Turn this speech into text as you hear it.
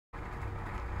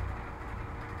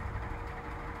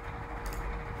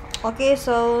Okay,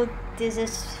 so this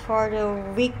is for the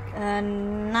week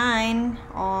 9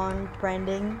 on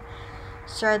branding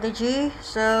strategy.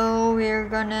 So we're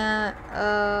gonna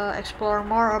explore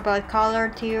more about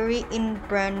color theory in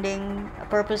branding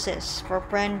purposes for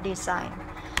brand design.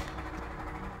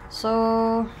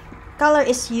 So color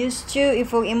is used to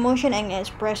evoke emotion and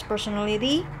express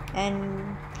personality,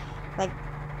 and like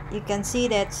you can see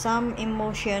that some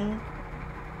emotion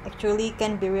actually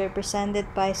can be represented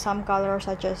by some colors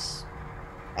such as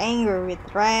anger with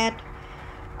red,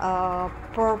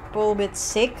 purple with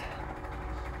sick,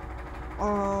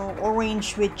 or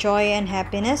orange with joy and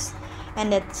happiness.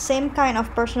 And that same kind of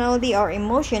personality or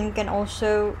emotion can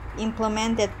also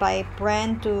implemented by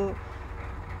brand to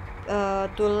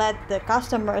let the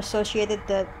customer associated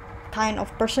that kind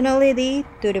of personality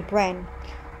to the brand.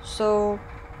 So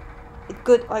it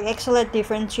could excellent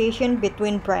differentiation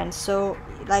between brands. So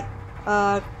like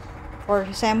for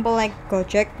example, like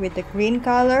Gojek with the green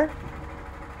color,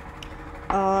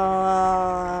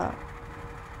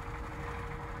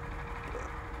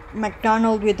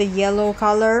 McDonald with the yellow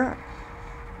color,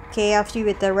 KFC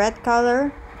with the red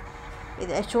color.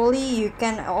 It actually you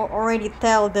can already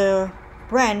tell the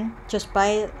brand just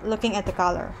by looking at the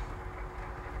color.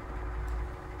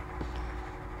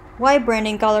 Why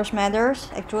branding colors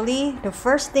matters? Actually, the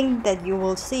first thing that you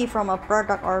will see from a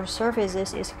product or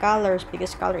services is colors,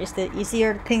 because color is the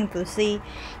easier thing to see.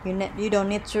 You don't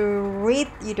need to read,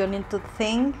 you don't need to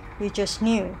think, you just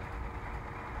knew.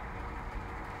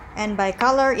 And by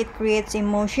color, it creates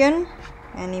emotion,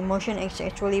 and emotion is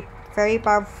actually very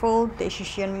powerful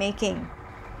decision making.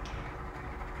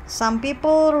 Some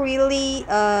people really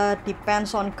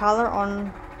depends on color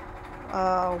on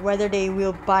whether they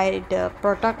will buy the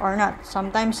product or not.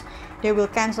 Sometimes they will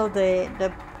cancel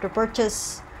the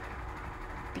purchase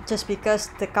just because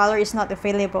the color is not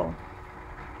available.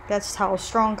 That's how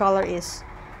strong color is.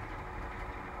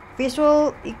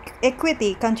 Visual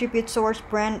equity contributes towards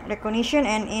brand recognition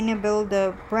and enable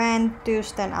the brand to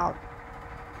stand out.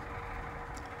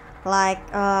 Like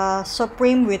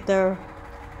Supreme with the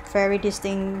very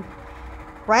distinct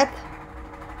red,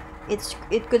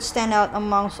 it could stand out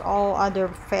amongst all other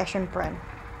fashion brand.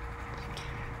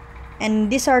 And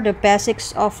these are the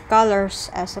basics of colors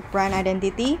as a brand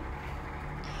identity.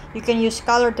 You can use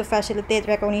color to facilitate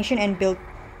recognition and build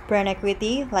brand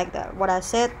equity, like what I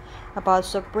said about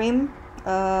Supreme,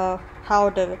 how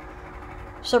the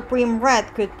Supreme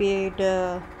red could be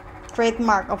the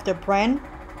trademark of the brand.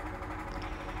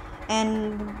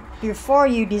 And before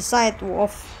you decide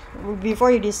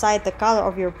the color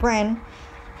of your brand,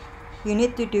 you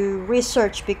need to do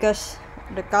research, because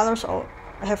the colors all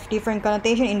have different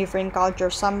connotation in different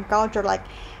cultures. Some culture like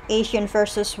Asian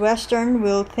versus Western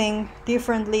will think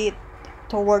differently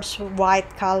towards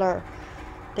white color.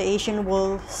 The Asian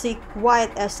will see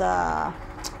white as a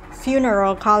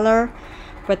funeral color,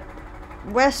 but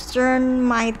Western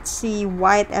might see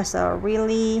white as a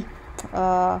really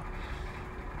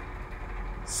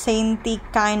saintly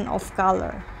kind of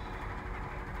color.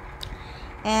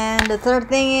 And the third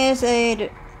thing is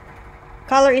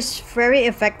color is very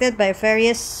affected by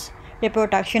various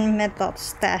reproduction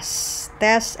methods, tests.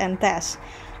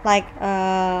 Like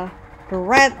the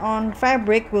red on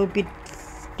fabric will be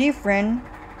different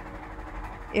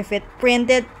if it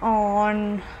printed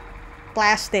on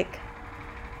plastic.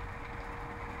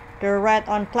 The red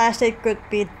on plastic could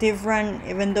be different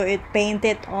even though it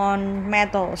painted on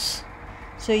metals.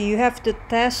 So you have to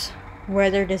test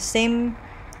whether the same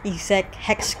exact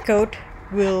hex code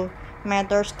will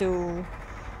matters to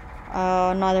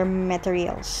other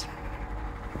materials.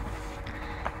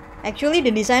 Actually,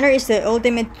 the designer is the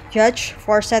ultimate judge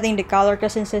for setting the color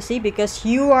consistency, because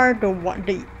you are the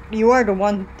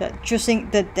one that choose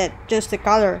the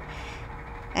color,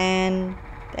 and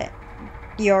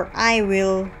your eye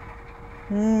will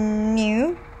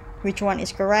know which one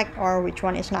is correct or which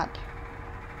one is not.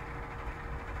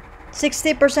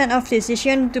 60% of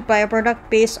decision to buy a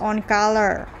product based on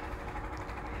color,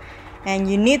 and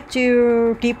you need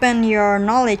to deepen your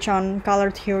knowledge on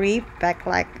color theory back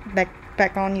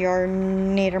on your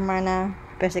Nirvana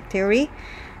basic theory,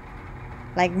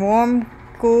 like warm,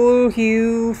 cool,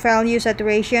 hue, value,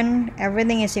 saturation.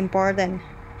 Everything is important.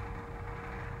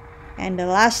 And the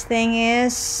last thing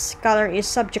is color is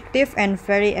subjective and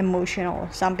very emotional.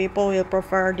 Some people will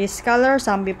prefer this color,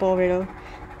 some people will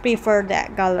prefer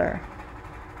that color.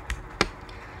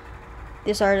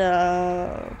 These are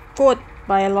the quote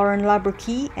by Lauren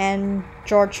Laburkey and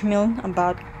George Milne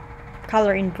about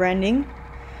color in branding.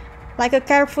 Like a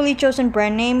carefully chosen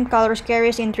brand name, colors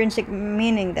carries intrinsic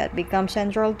meaning that becomes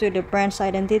central to the brand's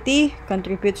identity,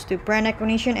 contributes to brand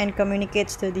recognition, and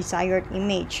communicates the desired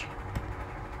image.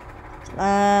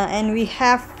 And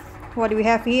what we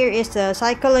have here is the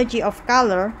psychology of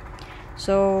color.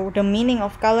 So the meaning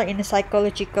of color in a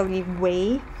psychological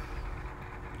way,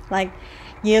 like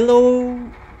yellow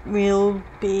will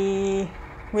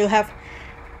have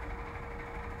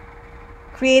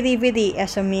creativity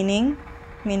as a meaning,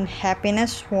 mean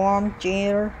happiness, warmth,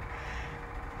 cheer.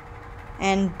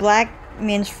 And black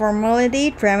means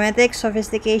formality, dramatic,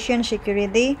 sophistication,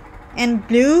 security. And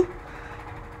blue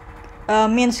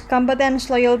means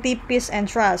competence, loyalty, peace, and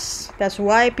trust. That's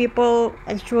why people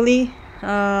actually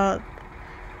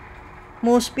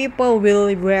most people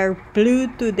will wear blue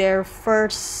to their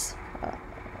first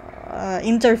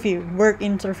work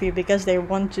interview, because they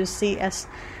want to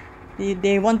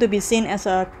be seen as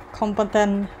a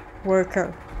competent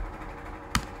worker.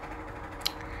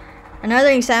 Another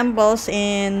examples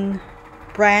in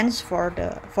brands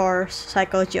for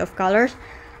psychology of colors,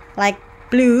 like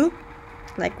blue,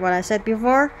 like what I said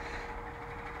before,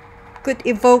 could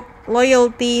evoke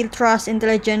loyalty, trust,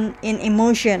 intelligence, in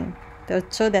emotion.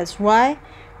 So that's why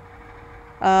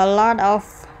a lot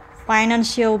of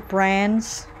financial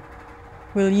brands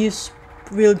will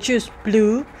choose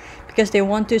blue, because they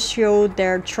want to show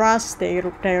their trust,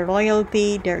 their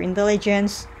loyalty, their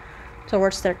intelligence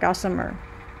towards their customer.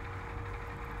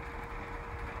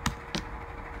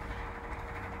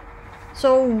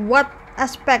 So what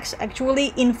aspects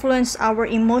actually influence our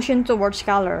emotion towards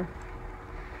color?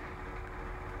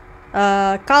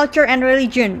 Culture and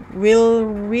religion will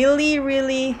really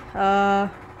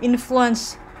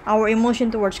influence our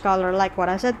emotion towards color. Like what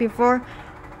I said before,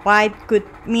 white could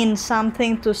mean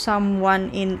something to someone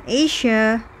in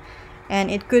Asia, and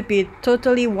it could be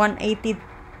totally 180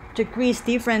 degrees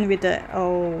different with the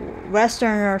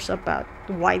Westerners about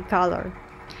white color,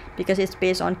 because it's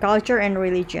based on culture and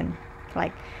religion.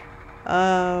 Like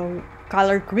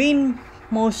color green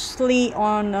mostly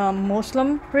on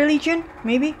Muslim religion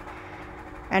maybe,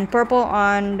 and purple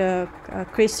on the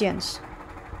Christians.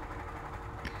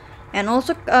 And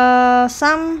also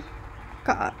some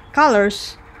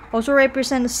colors also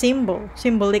represent a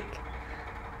symbolic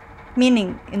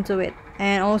meaning into it,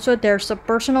 and also there's a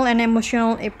personal and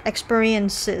emotional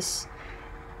experiences.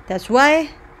 That's why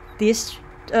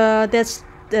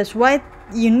that's why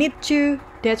you need to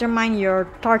determine your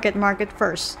target market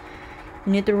first.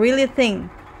 You need to really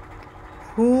think,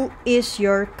 who is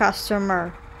your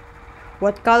customer?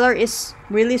 What color is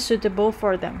really suitable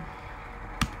for them?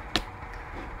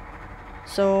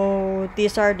 So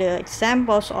these are the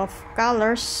examples of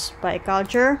colors by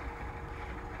culture.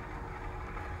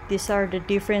 These are the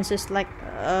differences, like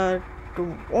the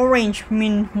orange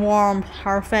mean warm,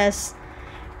 harvest,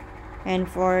 and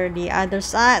on the other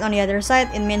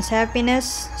side it means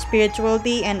happiness,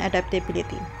 spirituality, and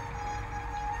adaptability.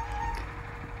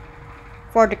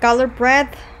 For the color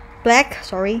black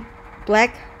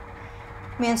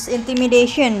means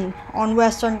intimidation on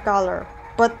Western color,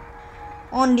 but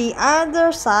on the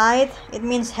other side it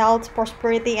means health,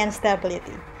 prosperity, and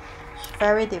stability. It's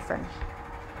very different.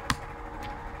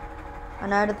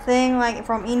 Another thing, like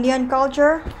from Indian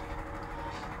culture,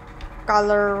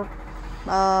 color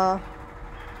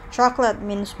chocolate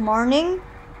means morning,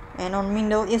 and on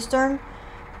Middle Eastern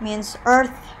means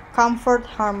earth, comfort,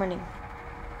 harmony.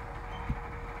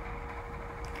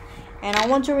 And I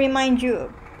want to remind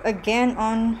you again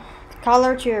on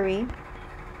color theory,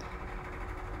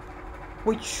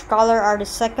 which color are the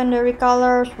secondary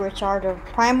colors, which are the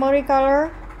primary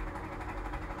color,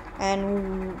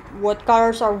 and what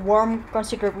colors are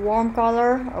considered warm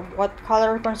color, or what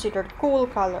color considered cool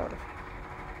color.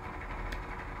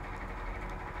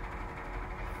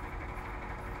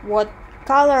 What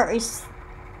color is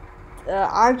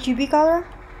RGB color?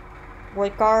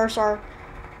 What colors are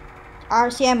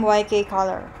RCMYK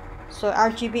color? So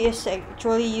RGB is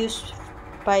actually used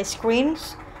by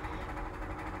screens.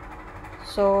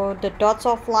 So the dots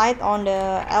of light on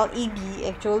the LED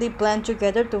actually blend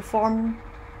together to form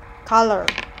color.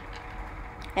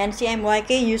 And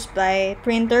CMYK used by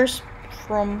printers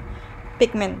from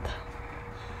pigment.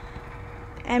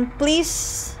 And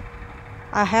please,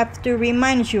 I have to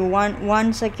remind you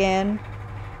once again,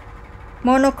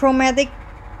 monochromatic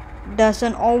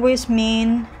doesn't always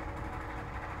mean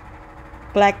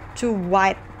black to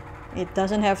white. It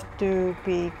doesn't have to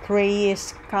be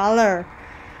grayish color.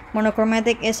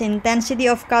 Monochromatic is intensity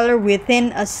of color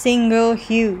within a single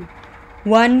hue.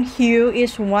 One hue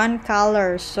is one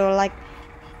color. So like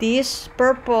this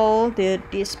purple,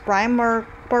 this primer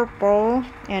purple,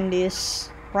 and this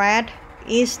red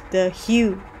is the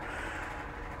hue.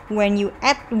 When you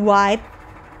add white,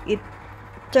 it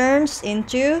turns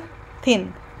into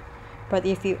tint. But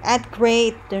if you add gray,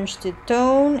 it turns to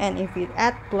tone, and if you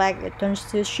add black, it turns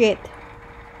to shade.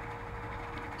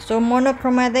 So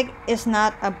monochromatic is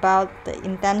not about the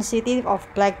intensity of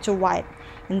black to white.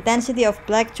 Intensity of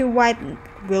black to white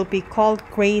will be called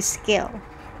grayscale.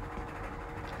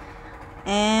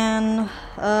 And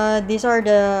these are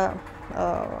the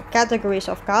categories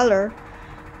of color.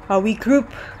 How we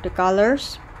group the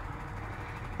colors: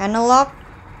 analog,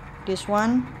 this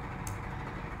one;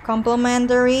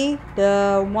 complementary,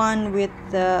 the one with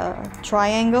the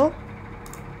triangle.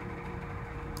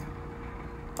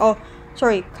 Oh,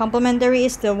 sorry, complementary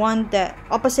is the one that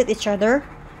opposite each other.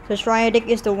 So triadic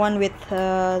is the one with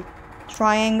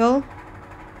triangle,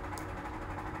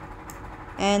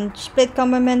 and split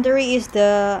complementary is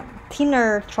the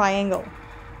thinner triangle.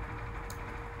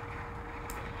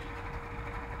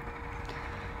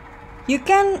 You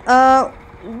can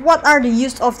what are the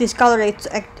use of this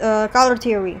color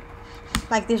theory?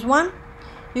 Like this one,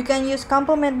 you can use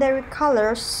complementary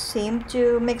colors scheme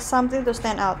to make something to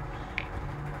stand out.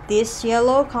 This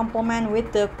yellow complement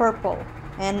with the purple,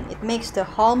 and it makes the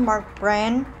Hallmark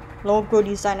brand logo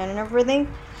design and everything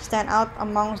stand out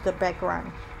amongst the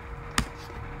background.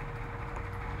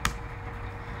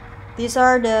 These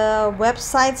are the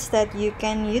websites that you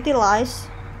can utilize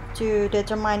to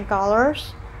determine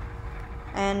colors,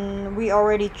 and we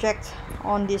already checked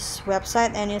on this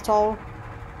website, and it's all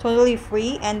totally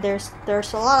free, and there's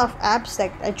a lot of apps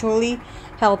that actually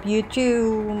help you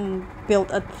to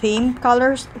build a theme,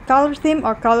 color theme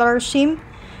or color scheme,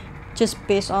 just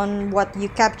based on what you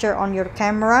capture on your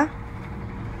camera.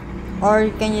 Or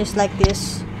you can use like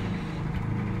this.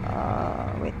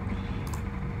 Wait.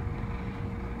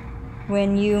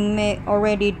 When you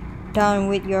already done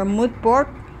with your mood board,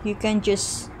 you can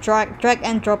just drag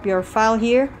and drop your file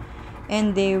here,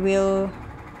 and they will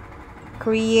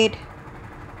create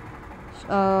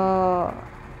a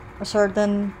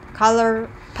certain color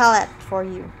palette for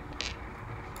you.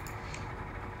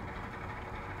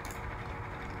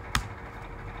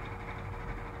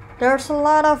 There's a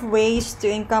lot of ways to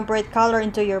incorporate color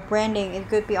into your branding. It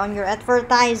could be on your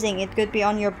advertising, it could be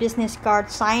on your business card,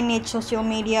 signage, social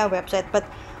media, website, but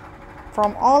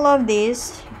from all of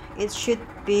this, it should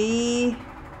be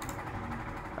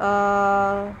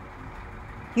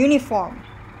uniform.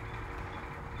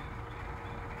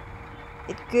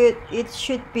 It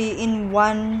should be in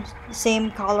one same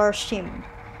color scheme,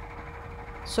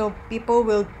 so people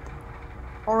will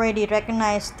already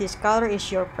recognize this color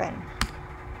is your brand.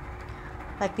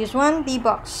 Like this one, Tea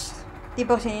Box. Tea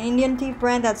Box is an Indian tea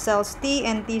brand that sells tea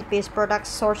and tea-based products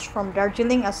sourced from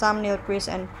Darjeeling, Assam, Nilgiris,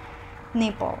 and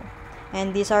Nepal.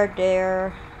 And these are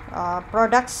their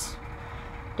products,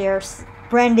 their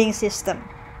branding system,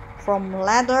 from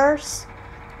letters,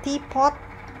 teapot,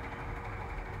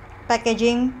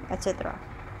 packaging, etc.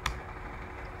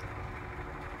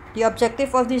 The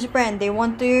objective of this brand, they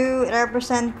want to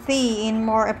represent tea in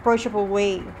more approachable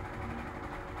way.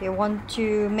 They want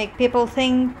to make people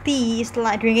think tea is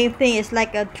like drinking tea is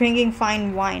like a drinking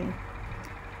fine wine.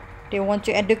 They want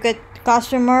to educate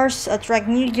customers, attract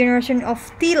new generation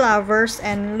of tea lovers,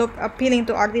 and look appealing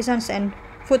to artisans and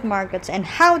food markets. And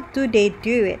how do they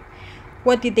do it?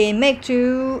 What did they make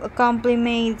to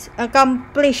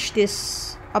accomplish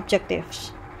these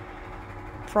objectives?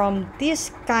 From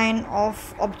this kind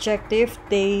of objective,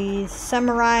 they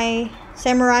summarized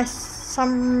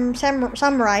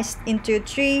into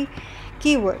 3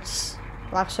 keywords: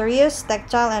 luxurious,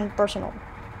 tactile, and personal.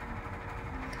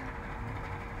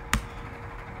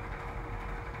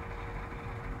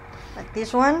 Like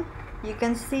this one, you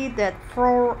can see that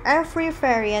for every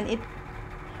variant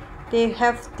they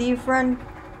have different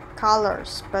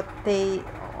colors, but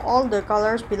all the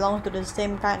colors belong to the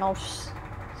same kind of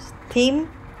theme,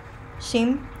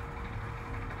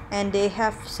 and they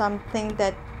have something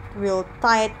that will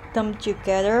tie them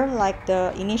together, like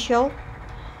the initial.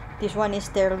 This one is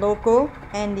their logo,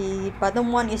 and the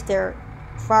bottom one is their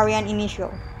variant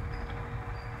initial.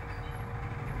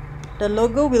 The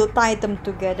logo will tie them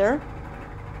together,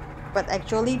 but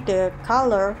actually the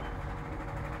color,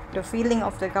 the feeling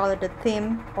of the color, the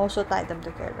theme also tie them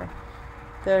together.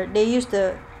 They use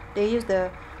the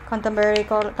contemporary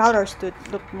colors to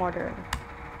look modern.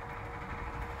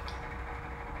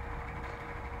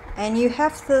 And you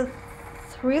have to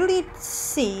really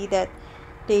see that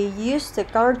they use the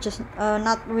color just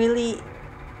not really.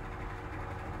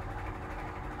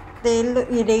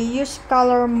 They use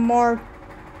color more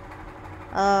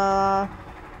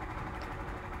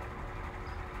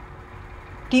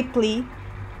deeply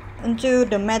into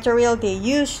the material they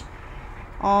use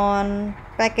on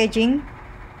packaging,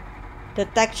 the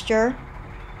texture,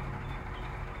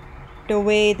 the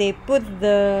way they put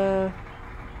the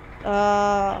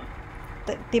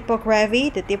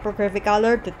typography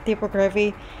color, the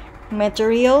typography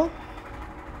material,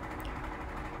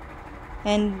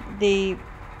 and they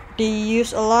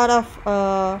use a lot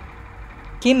of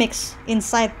gimmicks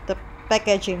inside the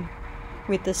packaging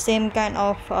with the same kind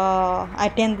of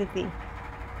identity,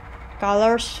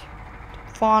 colors,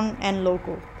 font, and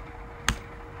logo.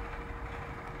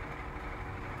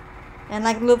 And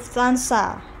like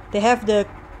Lufthansa, they have the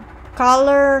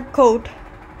color code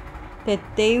that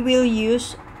they will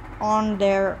use on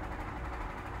their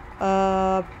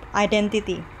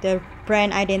identity, their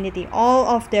brand identity. All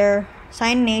of their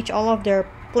signage, all of their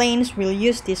planes will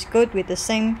use this code with the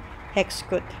same hex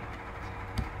code.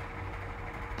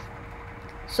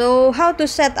 So how to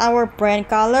set our brand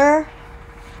color?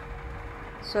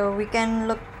 So we can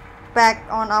look back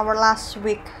on our last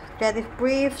week creative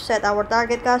brief, set our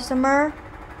target customer,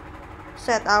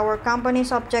 set our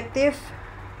company's objective,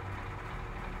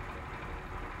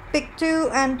 pick two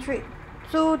and three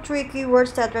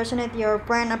keywords that resonate your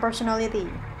brand and personality,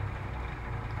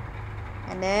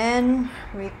 and then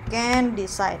we can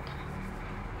decide.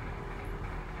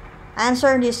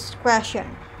 Answer this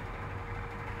question.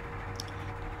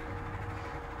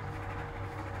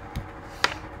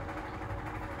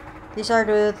 These are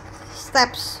the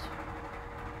steps.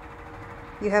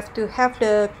 You have to have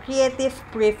the creative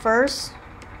brief first,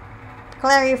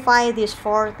 clarify these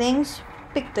 4 things,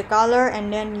 pick the color,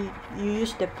 and then you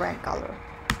use the brand color.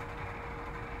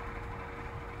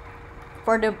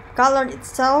 For the color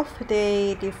itself,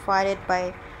 they divide it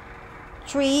by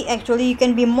 3. Actually, you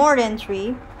can be more than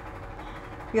 3.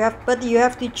 But you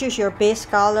have to choose your base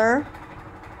color.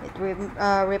 It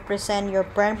represent your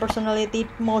brand personality,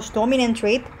 most dominant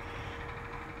trait.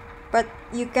 But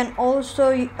you can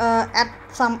also add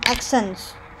some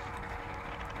accents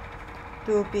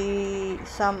to be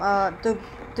some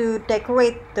to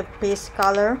decorate the base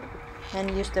color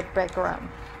and use the background.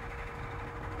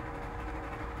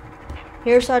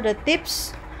 Here's are the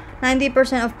tips.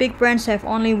 90% of big brands have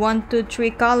only 1 to 3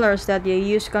 colors that they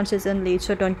use consistently,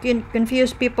 so don't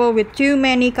confuse people with too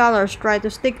many colors. Try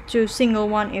to stick to single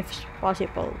one if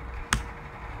possible.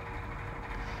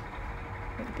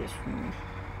 Like this one.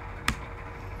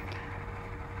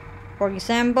 For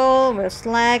example, with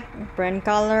Slack, brand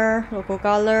color, logo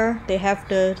color, they have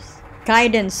the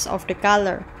guidance of the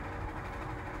color.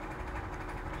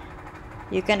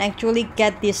 You can actually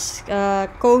get this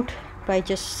code by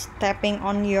just tapping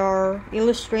on your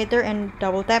Illustrator and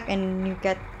double tap, and you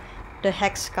get the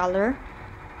hex color.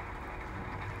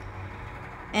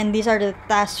 And these are the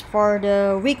tasks for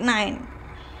the week 9.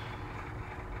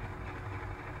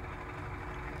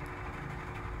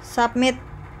 Submit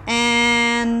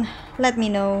and let me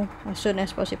know as soon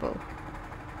as possible.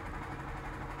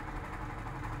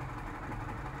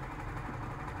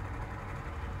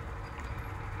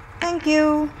 Thank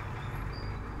you.